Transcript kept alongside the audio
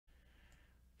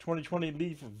2020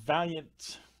 Leaf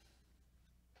Valiant.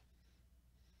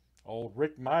 Oh,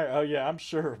 Rick Meyer. Oh, yeah, I'm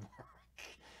sure.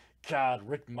 God,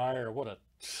 Rick Meyer. What a.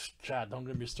 God, don't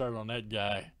get me started on that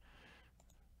guy.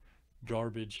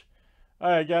 Garbage. All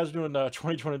right, guys, doing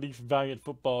 2020 Leaf Valiant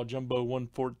Football Jumbo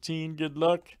 114. Good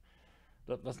luck.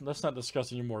 Let's not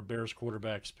discuss any more Bears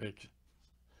quarterbacks pick.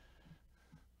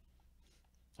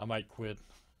 I might quit.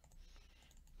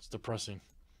 It's depressing.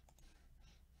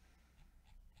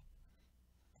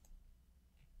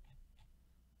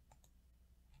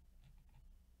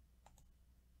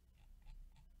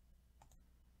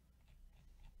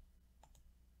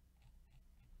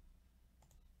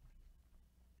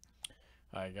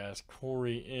 All right, guys.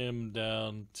 Corey M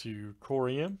down to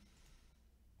Corey M.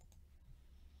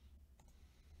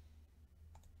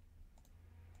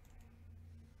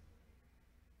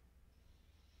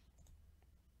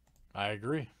 I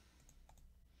agree.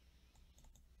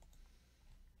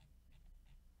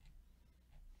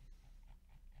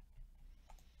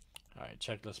 All right,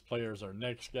 checklist players are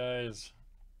next, guys.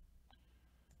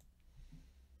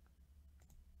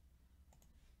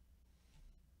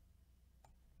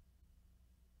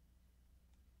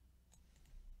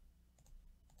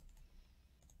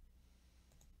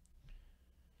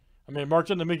 I mean, Mark,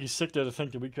 didn't make you sick there to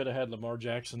think that we could have had Lamar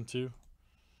Jackson too,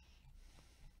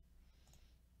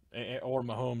 or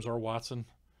Mahomes or Watson.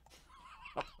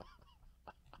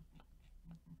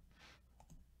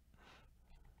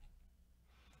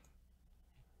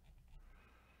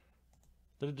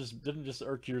 Didn't just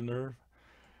irk your nerve.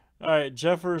 All right,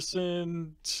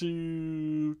 Jefferson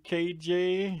to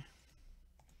KJ.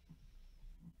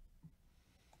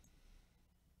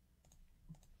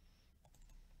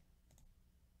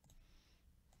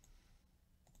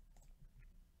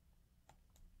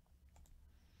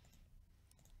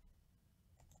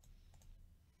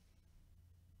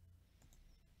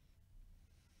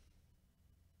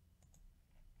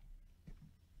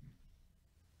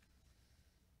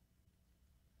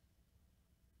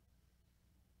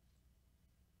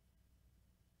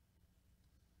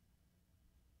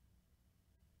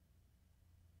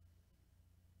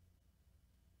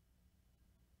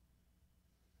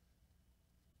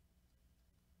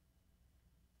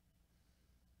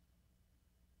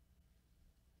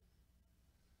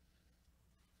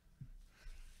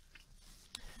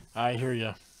 I hear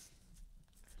you.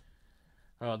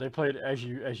 They played as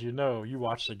you know. You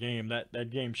watched the game. That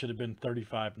game should have been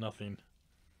 35-0.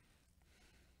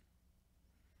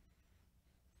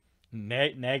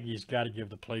 Nagy's got to give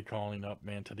the play calling up,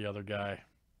 man, to the other guy.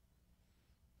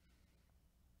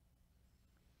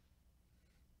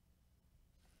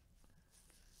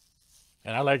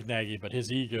 And I like Nagy, but his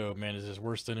ego, man, is his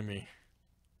worst enemy.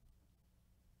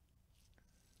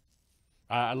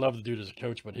 I love the dude as a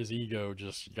coach, but his ego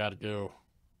just got to go.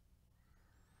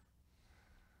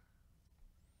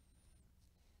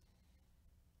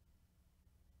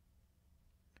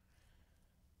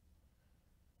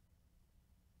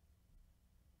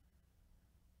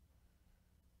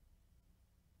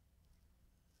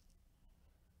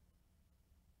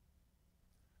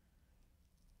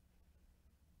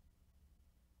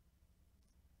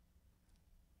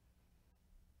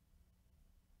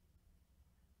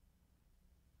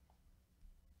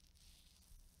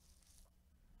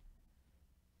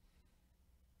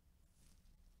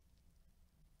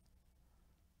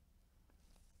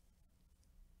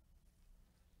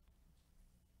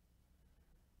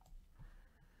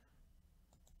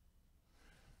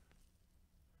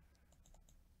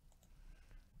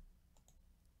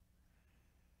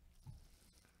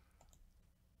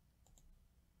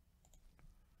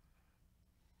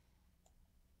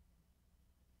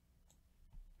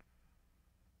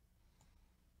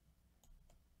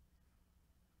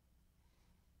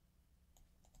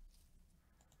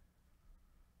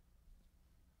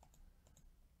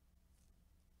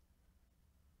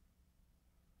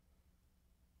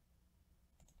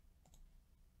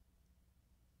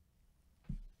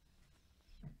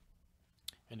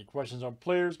 Any questions on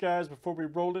players, guys, before we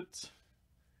roll it?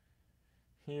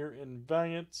 Here in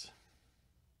Valiant.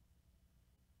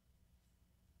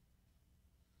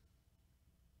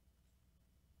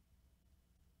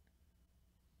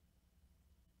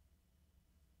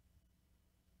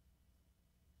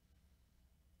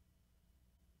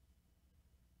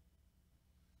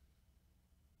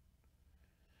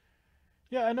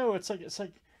 Yeah, I know. It's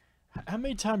like, how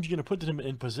many times you gonna put them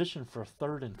in position for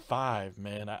 3rd and 5,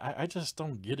 man? I just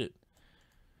don't get it.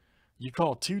 You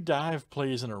call 2 dive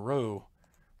plays in a row,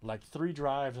 like 3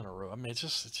 drives in a row. I mean,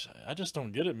 I just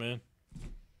don't get it, man.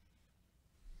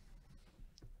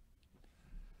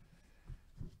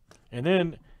 And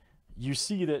then you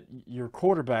see that your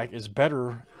quarterback is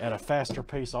better at a faster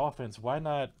pace offense. Why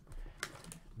not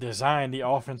design the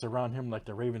offense around him like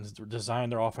the Ravens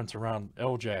designed their offense around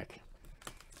L-Jack?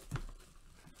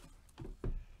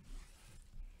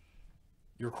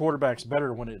 Your quarterback's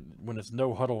better when it's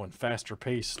no huddle and faster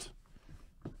paced.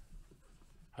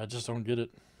 I just don't get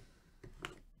it.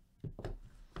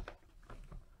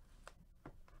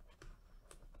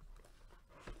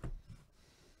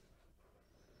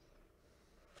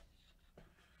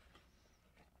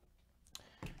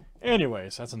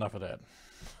 Anyways, that's enough of that.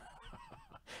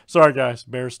 Sorry, guys.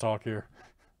 Bears talk here.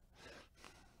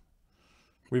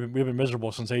 We've been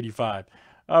miserable since '85.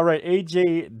 All right,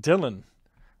 A.J. Dillon.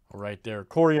 Right there.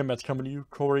 Corium, that's coming to you.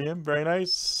 Corium, very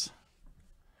nice.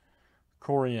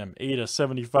 Corium,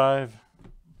 8/75.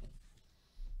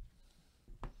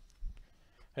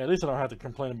 Hey, at least I don't have to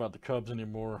complain about the Cubs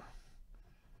anymore.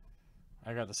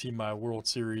 I got to see my World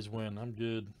Series win. I'm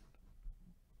good.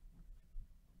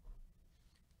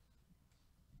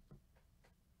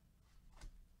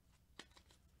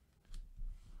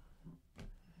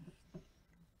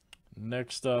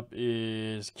 Next up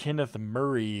is Kenneth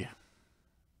Murray.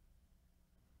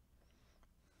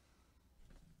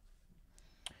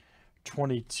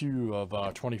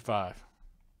 22/25.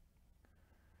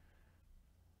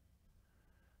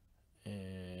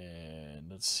 And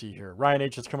let's see here. Ryan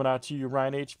H is coming out to you.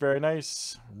 Ryan H, very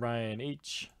nice. Ryan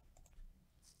H.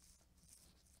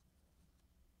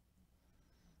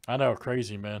 I know,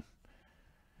 crazy, man.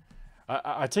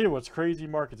 I tell you what's crazy,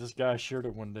 Mark, is this guy shared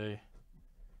it one day,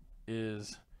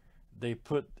 is they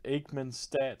put Aikman's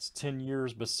stats 10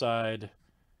 years beside,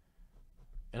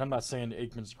 and I'm not saying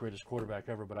Aikman's the greatest quarterback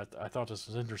ever, but I thought this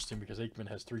was interesting because Aikman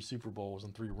has 3 Super Bowls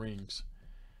and 3 rings.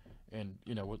 And,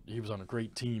 you know, he was on a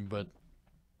great team, but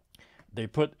they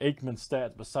put Aikman's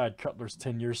stats beside Cutler's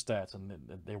 10-year stats, and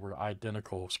they were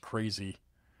identical. It's crazy.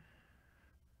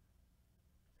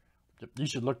 You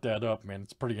should look that up, man.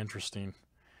 It's pretty interesting.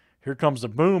 Here comes the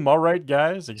boom. All right,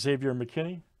 guys. Xavier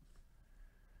McKinney.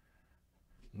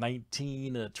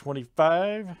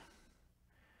 19/25.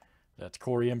 That's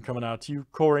Corey M coming out to you.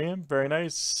 Corey M, very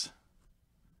nice.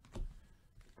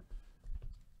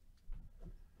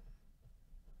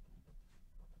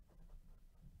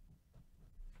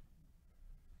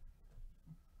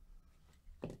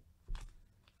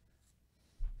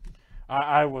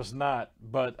 I was not,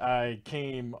 but I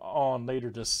came on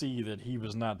later to see that he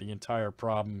was not the entire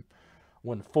problem.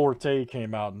 When Forte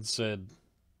came out and said,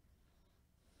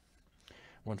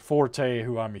 when Forte,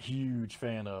 who I'm a huge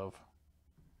fan of,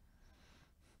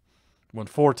 when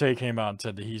Forte came out and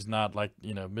said that he's not, like,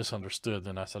 you know, misunderstood,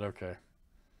 then I said, okay.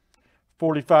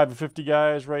 45/50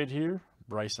 guys right here.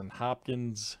 Bryson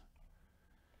Hopkins.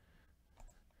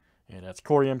 And that's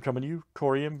Corey M coming to you.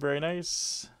 Corey M, very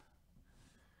nice.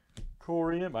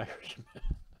 Corey M, I heard you, man.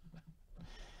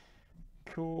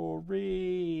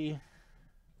 Corey.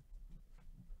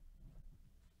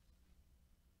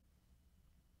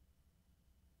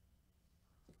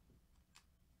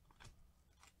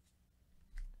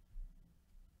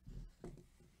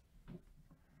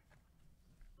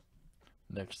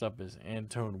 Next up is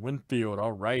Antone Winfield.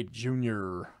 All right,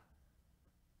 Junior.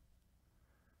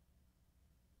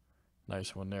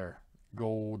 Nice one there.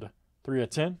 Gold,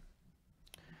 3/10.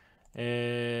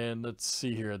 And let's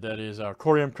see here. That is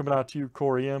Corey M coming out to you.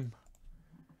 Corey M.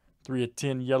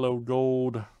 3/10, yellow,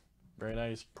 gold. Very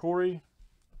nice. Corey.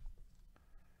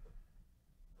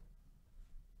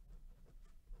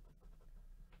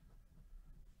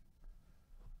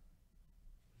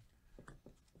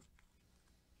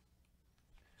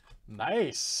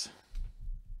 Nice.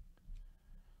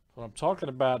 That's what I'm talking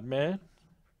about, man.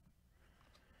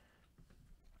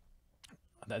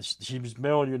 She was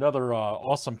mailing you another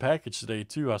awesome package today,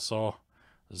 too, I saw.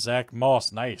 Zach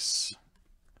Moss, nice.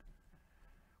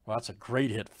 Well, that's a great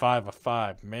hit.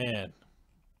 5/5, man.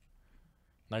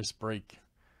 Nice break.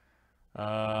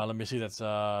 Let me see. That's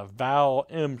Val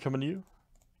M coming to you.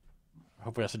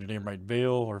 Hopefully I said your name right.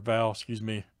 Vale, or Val, excuse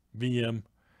me. VM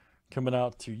coming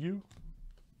out to you.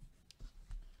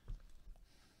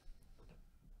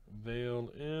 Vale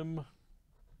M.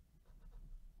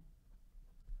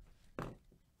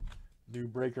 New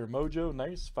Breaker Mojo,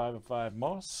 nice. 5/5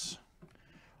 Moss.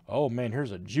 Oh, man,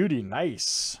 here's a Judy,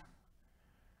 nice.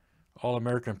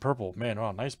 All-American Purple, man,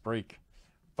 wow, nice break.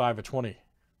 5/20.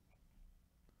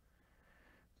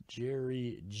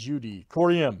 Jerry Judy.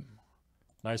 Corey M.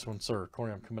 Nice one, sir.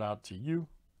 Corey M coming out to you.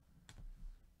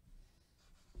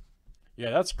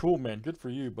 Yeah, that's cool, man. Good for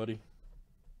you, buddy.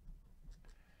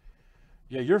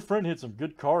 Yeah, your friend hit some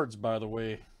good cards, by the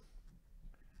way,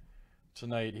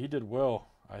 tonight. He did well,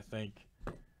 I think.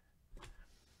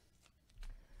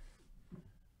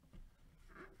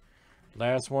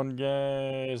 Last one,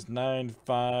 guys.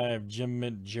 9-5 Gem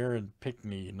Mint Jared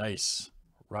Pickney. Nice.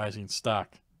 Rising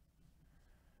stock.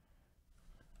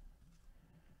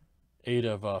 8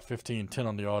 of 15. 10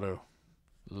 on the auto.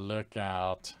 Look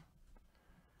out.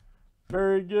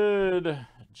 Very good.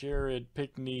 Jared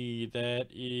Pickney. That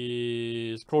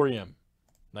is Corey M.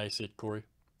 Nice hit, Corey.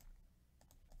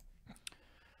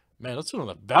 Man, let's do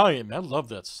another Valiant, man. I love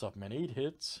that stuff, man. 8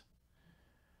 hits.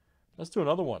 Let's do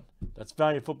another one. That's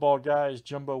Valiant Football, guys.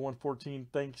 Jumbo 114.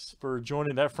 Thanks for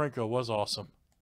joining. That Franco was awesome.